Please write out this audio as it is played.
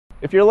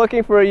If you're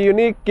looking for a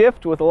unique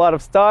gift with a lot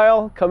of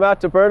style, come out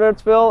to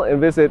Bernardsville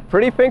and visit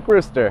Pretty Pink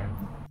Rooster.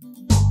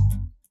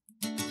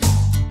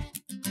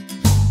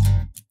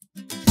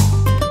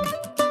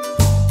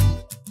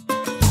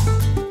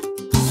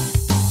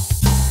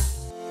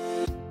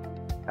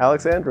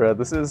 Alexandra,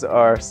 this is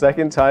our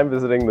second time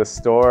visiting the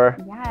store.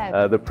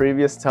 Yes. The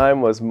previous time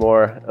was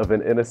more of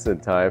an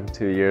innocent time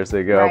 2 years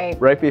ago,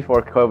 right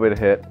before COVID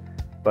hit,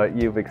 but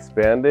you've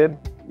expanded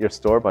your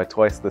store by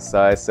twice the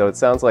size, so it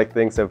sounds like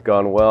things have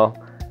gone well.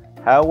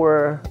 How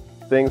were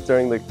things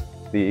during the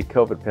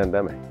COVID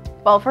pandemic?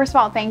 Well, first of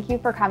all, thank you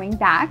for coming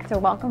back. So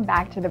welcome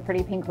back to the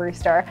Pretty Pink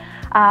Rooster.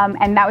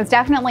 And that was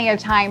definitely a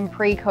time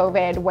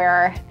pre-COVID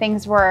where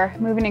things were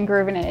moving and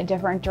grooving in a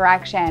different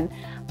direction.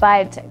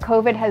 But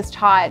COVID has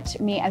taught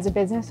me as a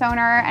business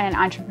owner and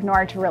an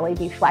entrepreneur to really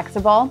be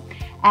flexible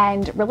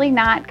and really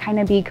not kind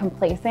of be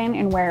complacent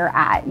in where you're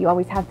at. You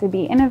always have to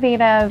be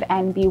innovative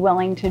and be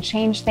willing to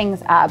change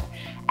things up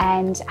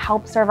and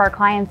help serve our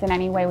clients in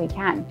any way we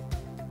can.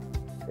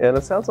 And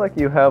it sounds like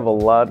you have a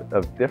lot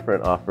of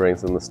different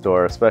offerings in the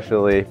store,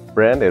 especially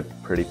branded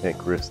Pretty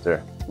Pink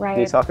Rooster. Right.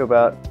 Can you talk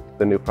about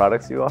the new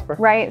products you offer?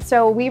 Right,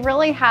 so we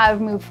really have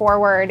moved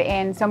forward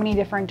in so many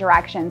different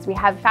directions. We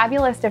have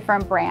fabulous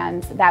different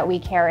brands that we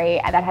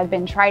carry that have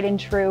been tried and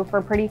true for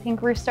Pretty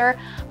Pink Rooster,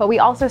 but we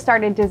also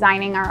started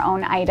designing our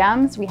own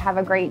items. We have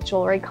a great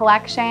jewelry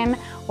collection.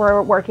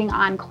 We're working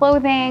on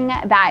clothing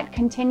that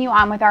continue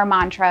on with our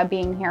mantra,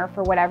 being here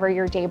for whatever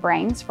your day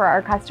brings for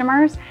our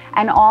customers,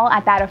 and all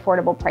at that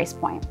affordable price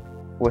point.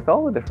 With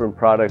all the different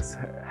products,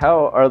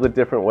 how are the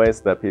different ways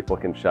that people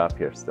can shop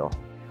here still?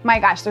 My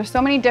gosh, there's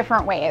so many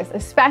different ways,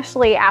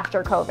 especially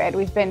after COVID.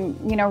 We've been,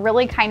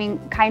 really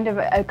kind of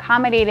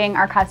accommodating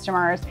our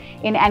customers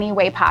in any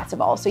way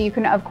possible. So you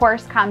can, of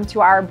course, come to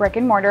our brick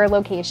and mortar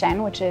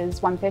location, which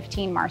is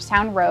 115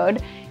 Marstown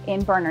Road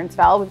in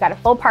Bernardsville. We've got a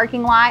full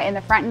parking lot in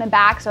the front and the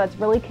back, so it's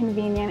really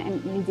convenient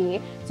and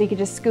easy. So you can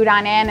just scoot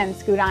on in and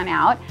scoot on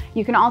out.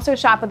 You can also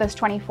shop with us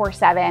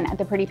 24/7 at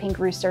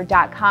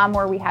theprettypinkrooster.com,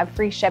 where we have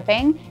free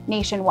shipping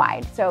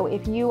nationwide. So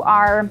if you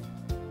are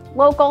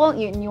local,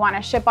 you want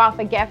to ship off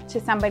a gift to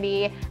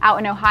somebody out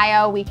in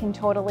Ohio, we can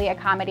totally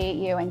accommodate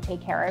you and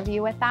take care of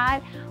you with that.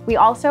 We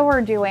also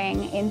are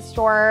doing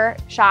in-store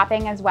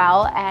shopping as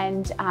well,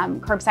 and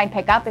curbside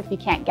pickup if you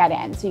can't get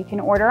in. So you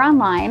can order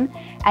online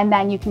and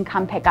then you can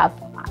come pick up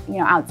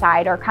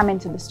outside or come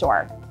into the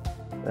store.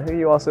 I think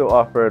you also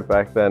offered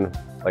back then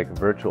like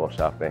virtual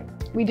shopping.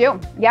 We do.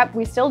 Yep,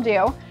 we still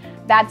do.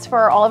 That's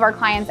for all of our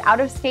clients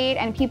out of state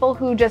and people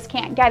who just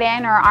can't get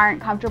in or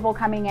aren't comfortable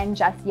coming in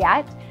just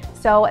yet.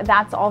 So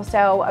that's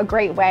also a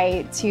great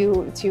way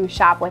to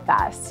shop with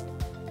us.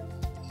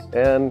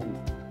 And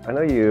I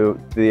know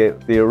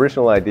the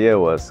original idea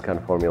was kind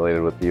of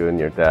formulated with you and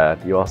your dad.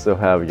 You also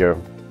have your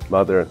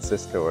mother and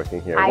sister working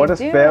here. What does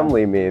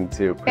family mean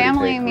to Pretty Pink Rooster?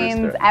 Family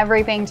means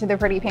everything to the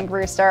Pretty Pink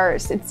Rooster.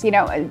 It's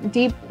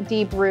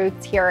deep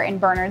roots here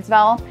in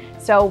Bernardsville.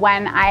 So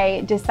when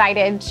I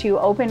decided to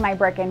open my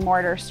brick and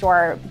mortar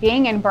store,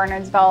 being in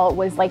Bernardsville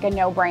was like a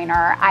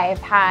no-brainer.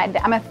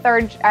 I'm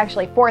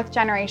a fourth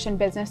generation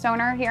business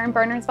owner here in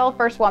Bernardsville,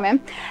 first woman.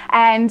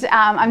 And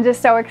I'm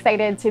just so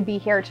excited to be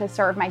here to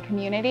serve my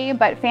community,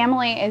 but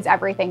family is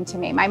everything to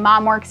me. My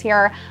mom works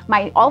here.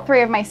 All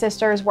three of my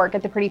sisters work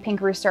at the Pretty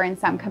Pink Rooster in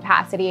some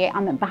capacity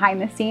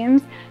behind the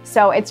scenes.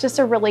 So it's just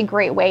a really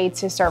great way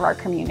to serve our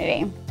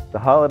community. The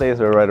holidays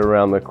are right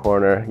around the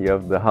corner. You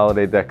have the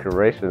holiday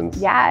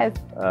decorations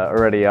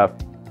already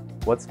up.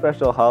 What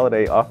special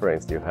holiday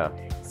offerings do you have?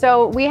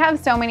 So we have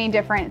so many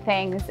different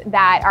things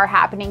that are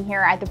happening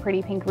here at the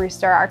Pretty Pink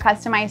Rooster. Our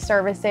customized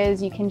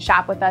services, you can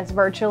shop with us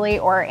virtually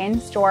or in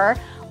store.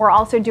 We're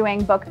also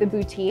doing Book the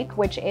Boutique,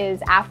 which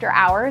is after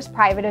hours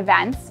private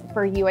events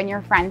for you and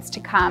your friends to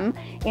come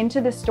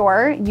into the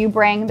store. You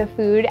bring the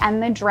food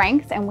and the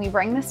drinks and we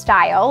bring the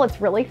style. It's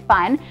really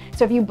fun.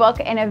 So if you book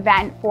an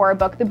event for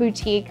Book the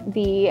Boutique,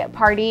 the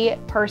party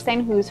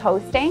person who's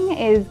hosting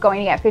is going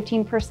to get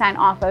 15%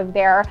 off of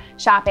their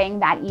shopping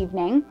that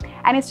evening.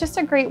 And it's just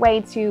a great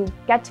way to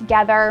get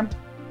together,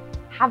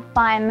 have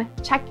fun,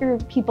 check your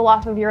people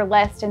off of your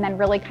list, and then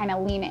really kind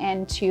of lean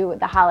into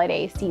the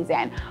holiday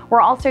season.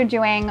 We're also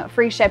doing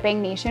free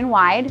shipping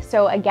nationwide.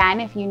 So again,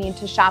 if you need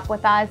to shop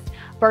with us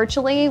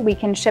virtually, we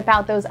can ship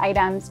out those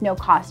items, no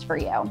cost for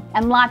you.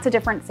 And lots of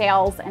different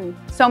sales and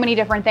so many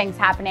different things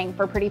happening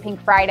for Pretty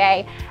Pink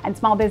Friday and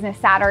Small Business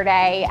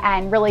Saturday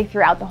and really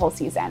throughout the whole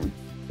season.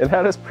 And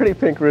how does Pretty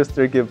Pink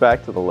Rooster give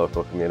back to the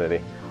local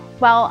community?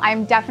 Well,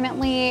 I'm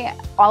definitely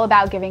all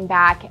about giving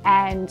back,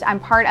 and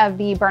I'm part of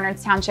the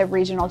Bernards Township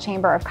Regional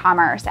Chamber of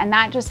Commerce, and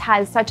that just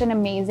has such an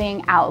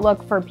amazing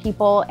outlook for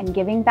people and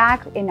giving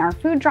back. In our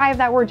food drive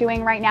that we're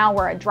doing right now,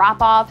 we're a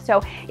drop-off,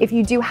 so if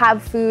you do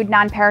have food,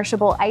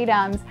 non-perishable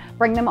items,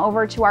 bring them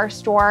over to our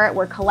store.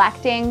 We're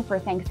collecting for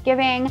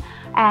Thanksgiving,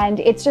 and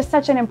it's just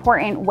such an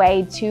important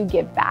way to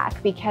give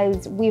back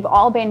because we've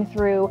all been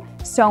through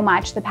so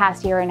much the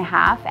past year and a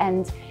half,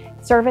 and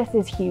service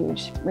is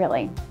huge,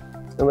 really.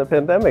 And the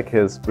pandemic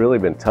has really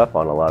been tough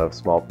on a lot of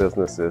small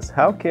businesses.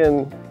 How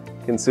can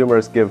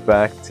consumers give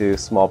back to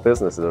small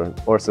businesses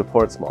or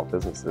support small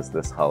businesses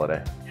this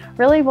holiday?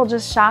 Really, well,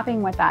 just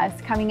shopping with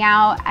us, coming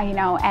out,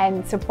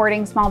 and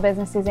supporting small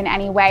businesses in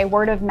any way.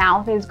 Word of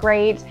mouth is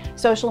great.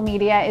 Social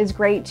media is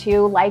great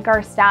too. Like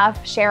our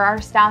stuff, share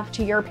our stuff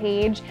to your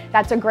page.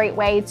 That's a great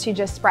way to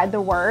just spread the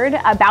word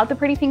about the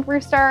Pretty Pink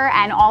Rooster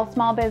and all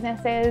small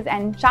businesses,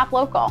 and shop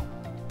local.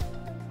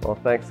 Well,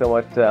 thanks so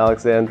much to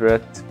Alexandra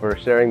for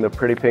sharing the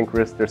Pretty Pink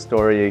Rooster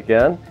story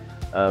again.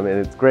 And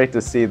it's great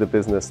to see the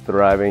business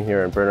thriving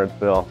here in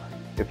Bernardsville.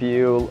 If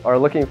you are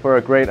looking for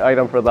a great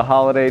item for the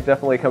holiday,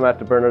 definitely come out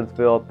to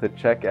Bernardsville to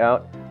check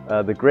out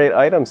the great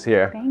items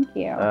here. Thank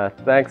you.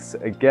 Thanks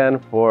again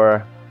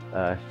for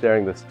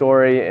sharing the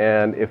story.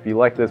 And if you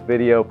like this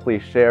video,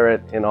 please share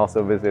it and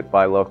also visit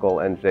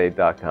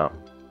buylocalnj.com.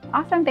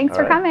 Awesome. Thanks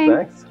for coming.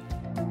 Thanks.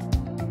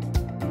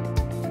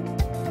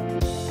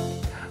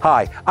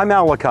 Hi, I'm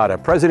Al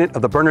Licata, President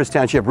of the Berners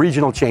Township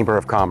Regional Chamber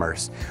of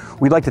Commerce.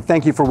 We'd like to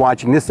thank you for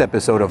watching this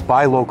episode of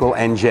Buy Local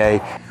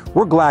NJ.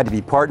 We're glad to be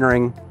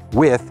partnering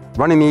with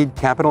Runnymede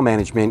Capital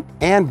Management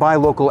and Buy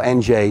Local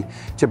NJ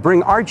to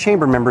bring our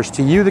chamber members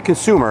to you, the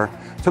consumer,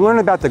 to learn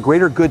about the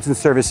greater goods and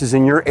services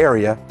in your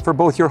area for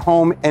both your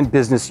home and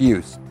business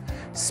use.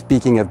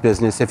 Speaking of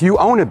business, if you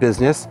own a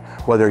business,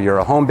 whether you're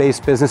a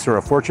home-based business or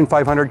a Fortune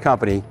 500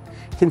 company,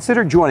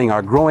 consider joining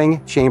our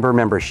growing chamber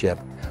membership.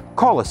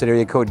 Call us at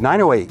area code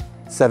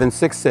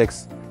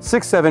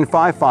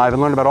 908-766-6755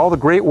 and learn about all the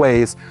great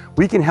ways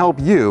we can help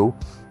you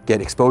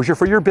get exposure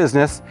for your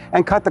business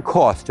and cut the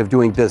cost of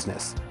doing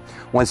business.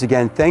 Once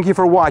again, thank you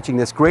for watching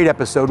this great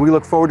episode. We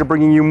look forward to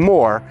bringing you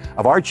more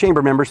of our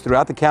chamber members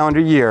throughout the calendar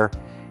year,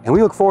 and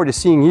we look forward to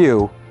seeing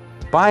you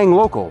buying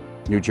local,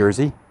 New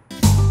Jersey.